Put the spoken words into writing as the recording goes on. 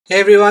Hey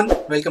everyone,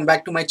 welcome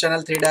back to my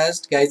channel 3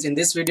 Guys, in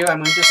this video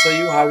I'm going to show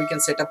you how we can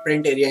set up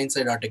print area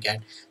inside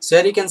Autocad. So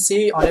here you can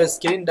see on your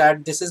screen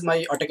that this is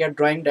my Autocad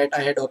drawing that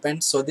I had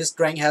opened. So this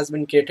drawing has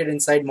been created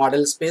inside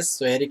model space.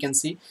 So here you can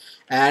see,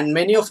 and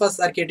many of us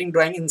are creating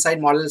drawing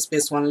inside model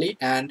space only,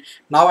 and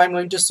now I'm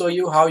going to show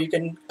you how you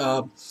can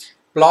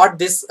plot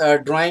this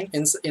drawing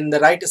in the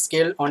right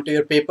scale onto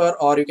your paper,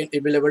 or you can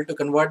be able to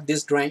convert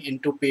this drawing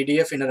into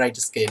PDF in a right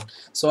scale.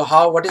 So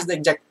what is the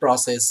exact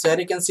process? So here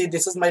you can see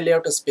this is my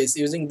layout space.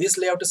 Using this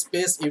layout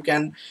space you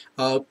can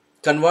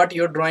convert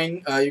your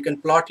drawing, you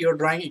can plot your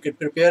drawing, you can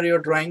prepare your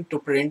drawing to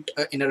print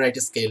in a right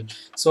scale.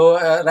 So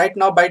right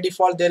now by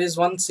default there is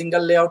one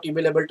single layout you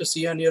will able to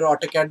see on your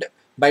AutoCAD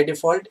by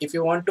default. If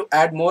you want to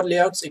add more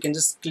layouts, you can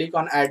just click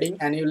on adding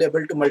and you'll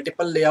able to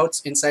multiple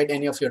layouts inside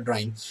any of your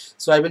drawing.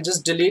 So I will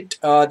just delete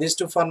these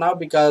two for now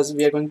because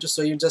we are going to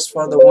show you just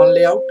for the one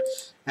layout.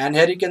 And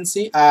here you can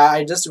see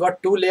I just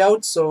got two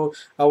layouts. So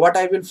what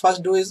I will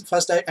first do is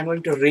I'm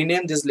going to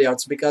rename these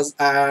layouts, because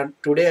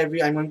today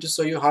I'm going to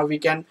show you how we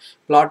can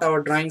plot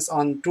our drawings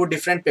on two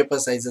different paper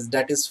sizes,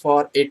 that is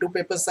for A2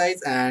 paper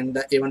size and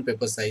the A1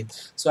 paper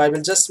size. So I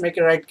will just make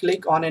a right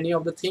click on any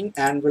of the thing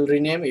and will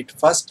rename it.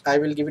 First I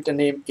will give it a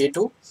name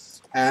A2,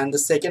 and the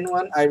second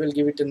one I will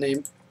give it a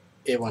name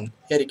A1.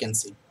 Here you can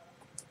see,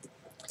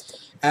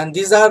 and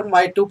these are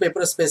my two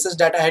paper spaces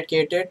that I had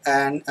created.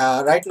 And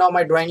right now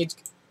my drawing is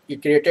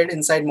created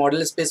inside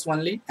model space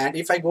only, and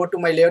if I go to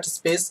my layout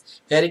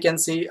space, here you can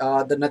see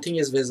that nothing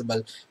is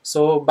visible.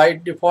 So by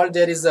default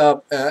there is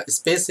a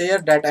space here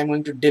that I'm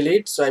going to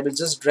delete. So I will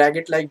just drag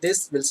it like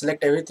this, will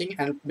select everything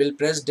and will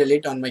press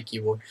delete on my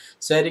keyboard.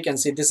 So here you can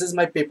see this is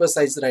my paper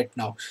size right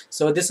now.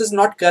 So this is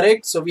not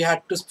correct, so we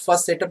had to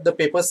first set up the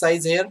paper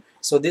size here.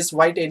 So this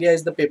white area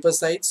is the paper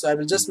size. So I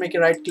will just make a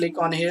right click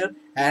on here,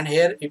 and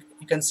here you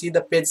can see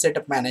the page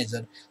setup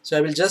manager. So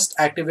I will just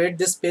activate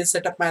this page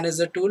setup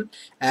manager tool,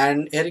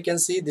 and here you can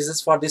see this is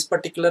for this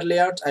particular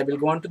layout. I will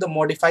go on to the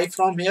modify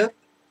from here,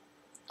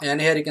 and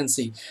here you can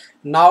see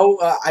now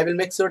I will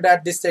make sure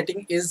that this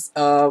setting is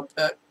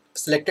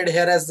selected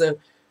here as the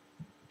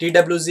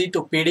TWZ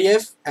to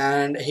PDF,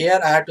 and here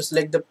I have to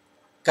select the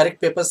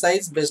correct paper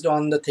size based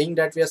on the thing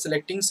that we are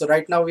selecting. So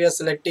right now we are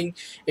selecting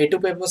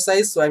A2 paper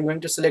size, so I'm going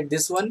to select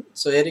this one.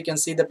 So here you can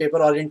see the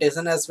paper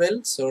orientation as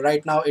well. So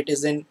right now it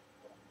is in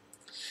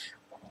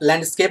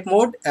landscape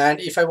mode,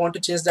 and if I want to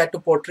change that to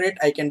portrait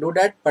I can do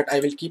that, but I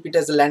will keep it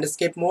as a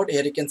landscape mode.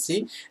 Here you can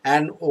see,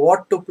 and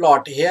what to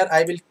plot here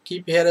I will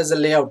keep here as a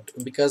layout,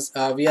 because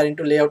we are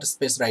into layout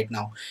space right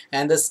now.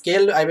 And the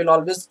scale I will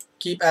always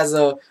keep as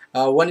a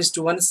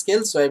 1:1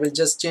 scale. So I will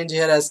just change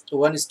here as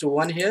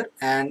 1:1 here,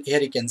 and here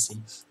you can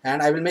see.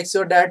 And I will make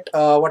sure that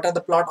what are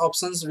the plot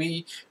options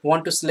we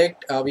want to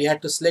select. We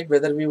had to select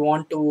whether we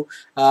want to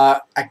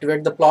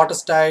activate the plot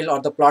style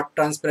or the plot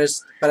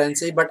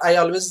transparency, but I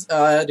always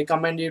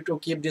recommend you to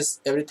keep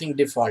this everything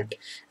default.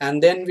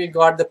 And then we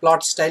got the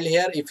plot style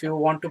here. If you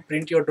want to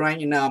print your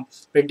drawing in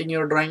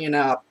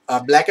a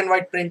black and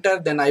white printer,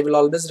 then I will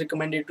always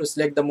recommend you to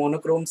select the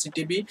monochrome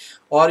CTB,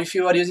 or if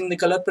you are using the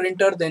color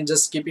printer then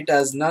just keep it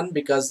as none,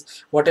 because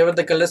whatever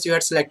the colors you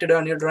had selected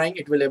on your drawing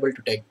it will able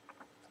to take.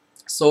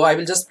 So I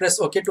will just press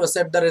OK to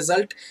accept the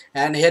result,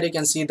 and here you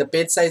can see the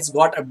page size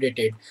got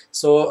updated.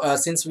 So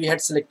since we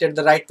had selected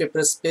the right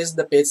paper space,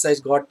 the page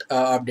size got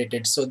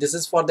updated. So this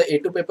is for the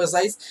A2 paper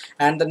size.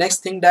 And the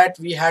next thing that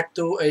we had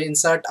to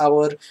insert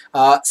our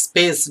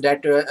space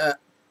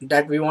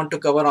that we want to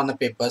cover on the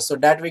paper, so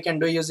that we can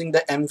do using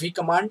the MV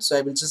command. So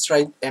I will just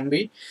write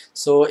MV.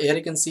 So here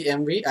you can see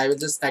MV. I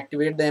will just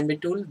activate the MV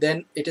tool.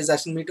 Then it is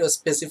asking me to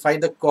specify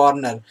the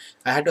corner.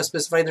 I had to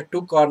specify the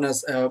two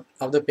corners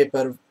of the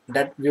paper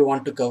that we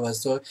want to cover.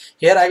 So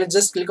here I will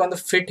just click on the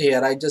fit.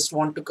 Here I just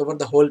want to cover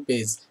the whole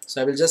page,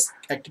 so I will just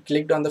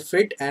click on the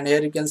fit, and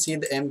here you can see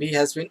the MV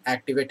has been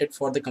activated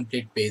for the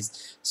complete page.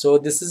 So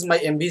this is my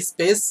MV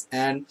space,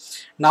 and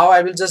now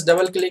I will just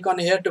double click on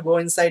here to go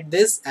inside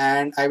this,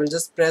 and I will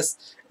just press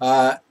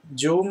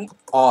zoom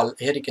all.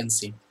 Here you can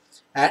see,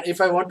 and if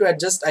I want to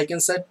adjust I can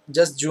set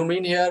just zoom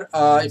in here.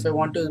 If I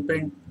want to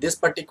print this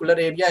particular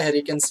area, here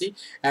you can see,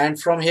 and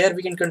from here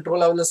we can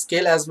control our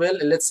scale as well.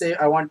 Let's say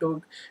I want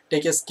to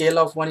take a scale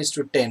of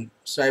 1:10,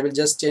 so I will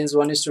just change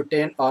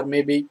 1:10, or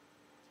maybe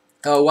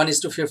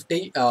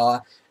 1:50.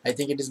 I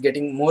think it is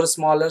getting more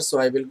smaller, so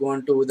I will go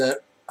on to the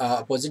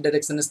opposite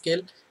direction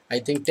scale. I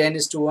think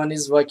 10:1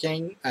 is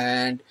working.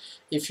 And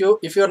if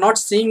you're not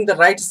seeing the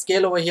right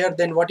scale over here,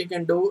 then what you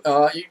can do,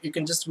 you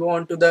can just go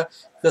on to the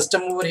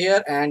custom over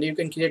here, and you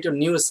can create a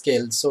new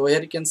scale. So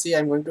here you can see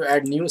I'm going to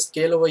add new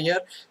scale over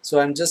here.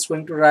 So I'm just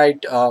going to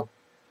write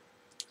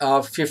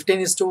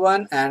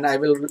 15:1, and I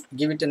will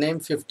give it a name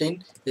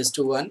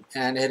 15:1.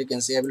 And here you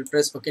can see I will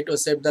press OK to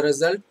accept the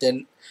result.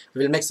 Then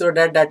we will make sure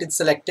that that is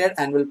selected,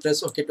 and we'll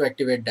press OK to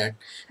activate that.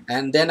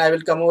 And then I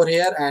will come over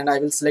here and I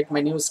will select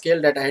my new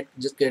scale that I had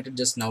just created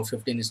just now,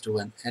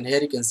 15:1. And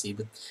here you can see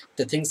that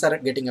the things are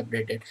getting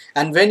updated.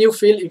 And when you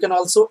feel, you can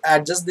also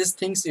adjust these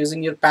things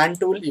using your pan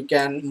tool. You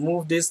can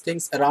move these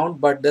things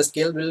around, but the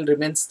scale will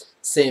remain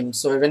same.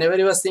 So whenever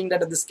you are seeing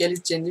that the scale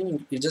is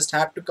changing, you just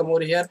have to come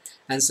over here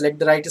and select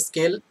the right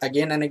scale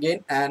again and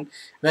again, and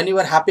when you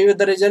are happy with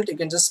the result, you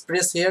can just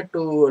press here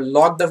to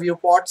lock the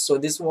viewport. So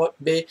this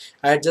way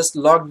I just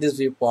locked this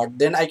viewport.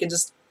 Then I can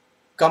just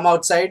come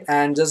outside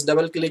and just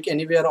double click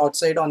anywhere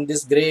outside on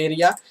this gray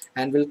area,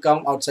 and will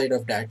come outside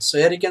of that. So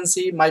here you can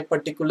see my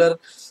particular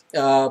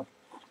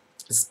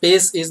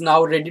space is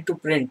now ready to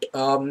print.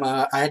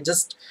 I had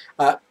just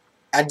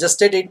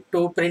adjusted it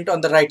to print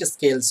on the right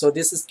scale. So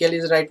this scale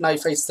is right now,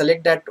 if I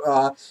select that,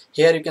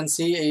 here you can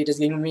see it is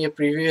giving me a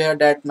preview here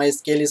that my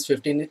scale is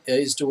 15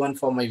 is to 1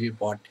 for my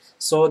viewport.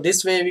 So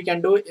this way we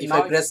can do. If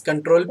I press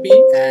Ctrl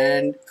P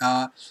and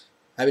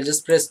I will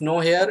just press no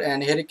here,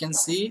 and here you can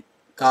see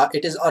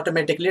it is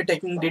automatically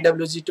taking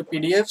DWG to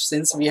PDF,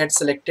 since we had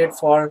selected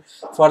for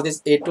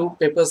this A2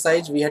 paper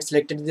size, we had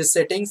selected these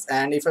settings.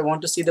 And if I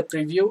want to see the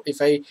preview,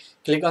 if I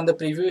click on the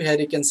preview, here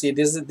you can see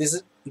this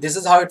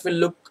is how it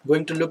will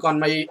going to look on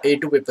my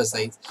A2 paper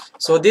size.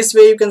 So this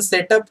way you can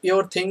set up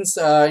your things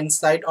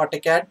inside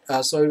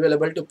AutoCAD, so you will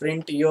able to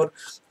print your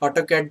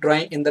AutoCAD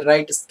drawing in the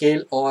right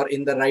scale or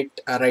in the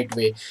right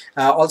way.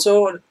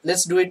 Also,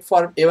 let's do it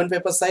for A1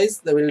 paper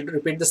size. We'll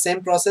repeat the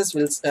same process.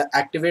 We'll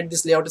activate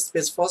this layout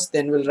space first,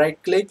 then we'll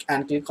right click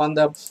and click on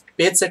the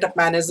page setup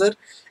manager.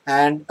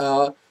 And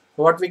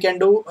what we can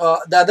do,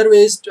 the other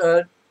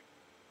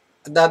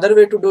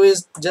way to do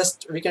is,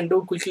 just we can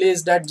do quickly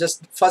is that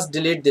just first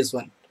delete this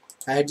one.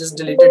 I had just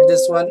deleted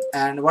this one,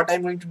 and what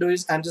I'm going to do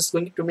is I'm just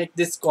going to make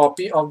this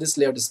copy of this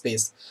layout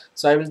space.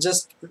 So I will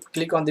just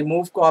click on the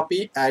move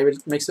copy. I will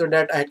make sure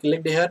that I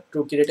clicked here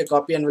to create a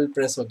copy, and will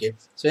press OK.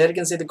 So here you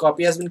can see the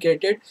copy has been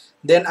created.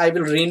 Then I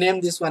will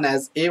rename this one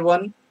as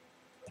A1,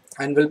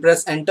 and we'll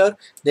press enter.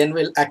 Then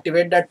we'll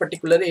activate that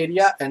particular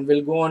area, and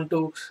we'll go on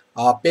to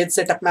page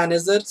setup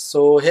manager.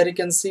 So here you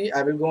can see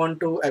I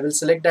will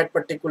select that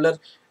particular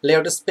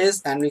layout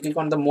space, and we click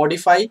on the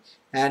modify.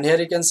 And here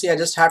you can see I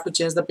just have to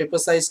change the paper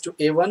size to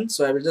A1.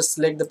 So I will just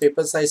select the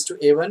paper size to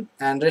A1,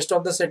 and rest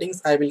of the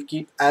settings I will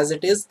keep as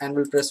it is, and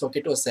will press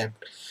OK to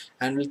accept,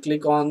 and we'll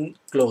click on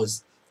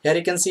close. Here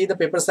you can see the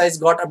paper size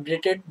got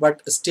updated,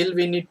 but still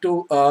we need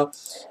to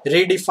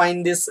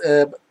redefine this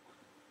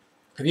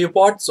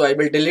viewport. So I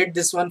will delete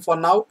this one for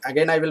now.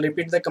 Again, I will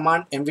repeat the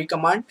command, mv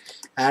command,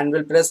 and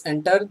will press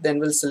enter. Then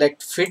we'll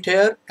select fit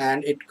here,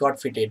 and it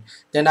got fitted.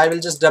 Then I will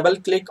just double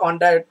click on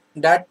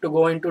that to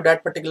go into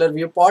that particular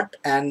viewport,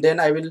 and then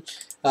I will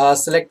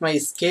select my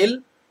scale.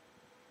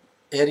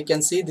 Here you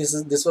can see this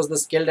was the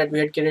scale that we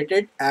had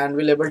created, and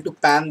we'll able to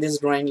pan this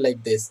drawing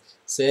like this.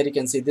 So here you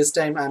can see this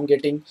time I'm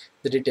getting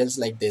the details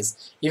like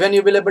this. Even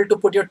you will able to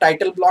put your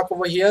title block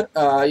over here.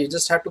 You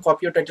just have to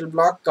copy your title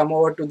block, come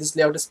over to this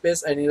layout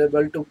space, and you're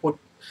able to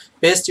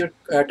paste your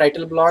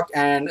title block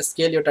and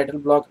scale your title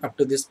block up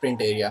to this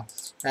print area.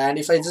 And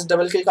if I just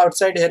double click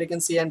outside, here you can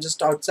see I'm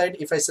just outside.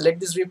 If I select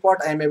this viewport,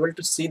 I'm able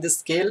to see the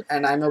scale,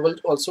 and I'm able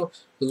to also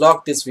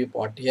lock this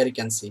viewport. Here you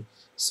can see.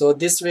 So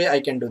this way I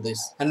can do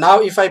this. And now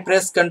if I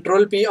press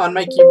Ctrl P on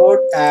my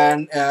keyboard,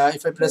 and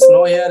if I press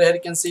no here you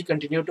can see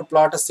continue to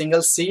plot a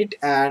single sheet,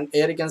 and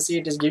here you can see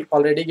it is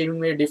already giving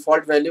me a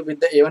default value with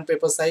the A1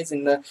 paper size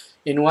in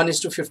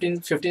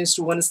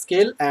 1:15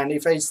 scale. And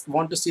if I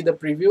want to see the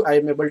preview, I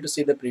am able to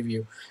see the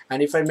preview.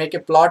 And if I make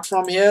a plot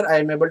from here, I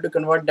am able to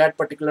convert that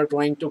particular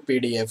drawing to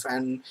PDF,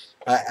 and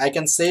I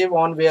can save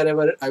on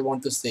wherever I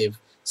want to save.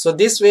 So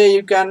this way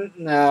you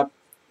can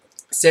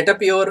set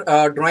up your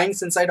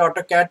drawings inside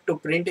AutoCAD to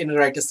print in the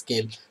right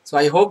scale. So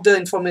I hope the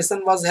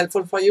information was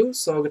helpful for you.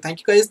 So thank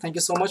you guys. Thank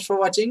you so much for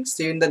watching.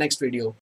 See you in the next video.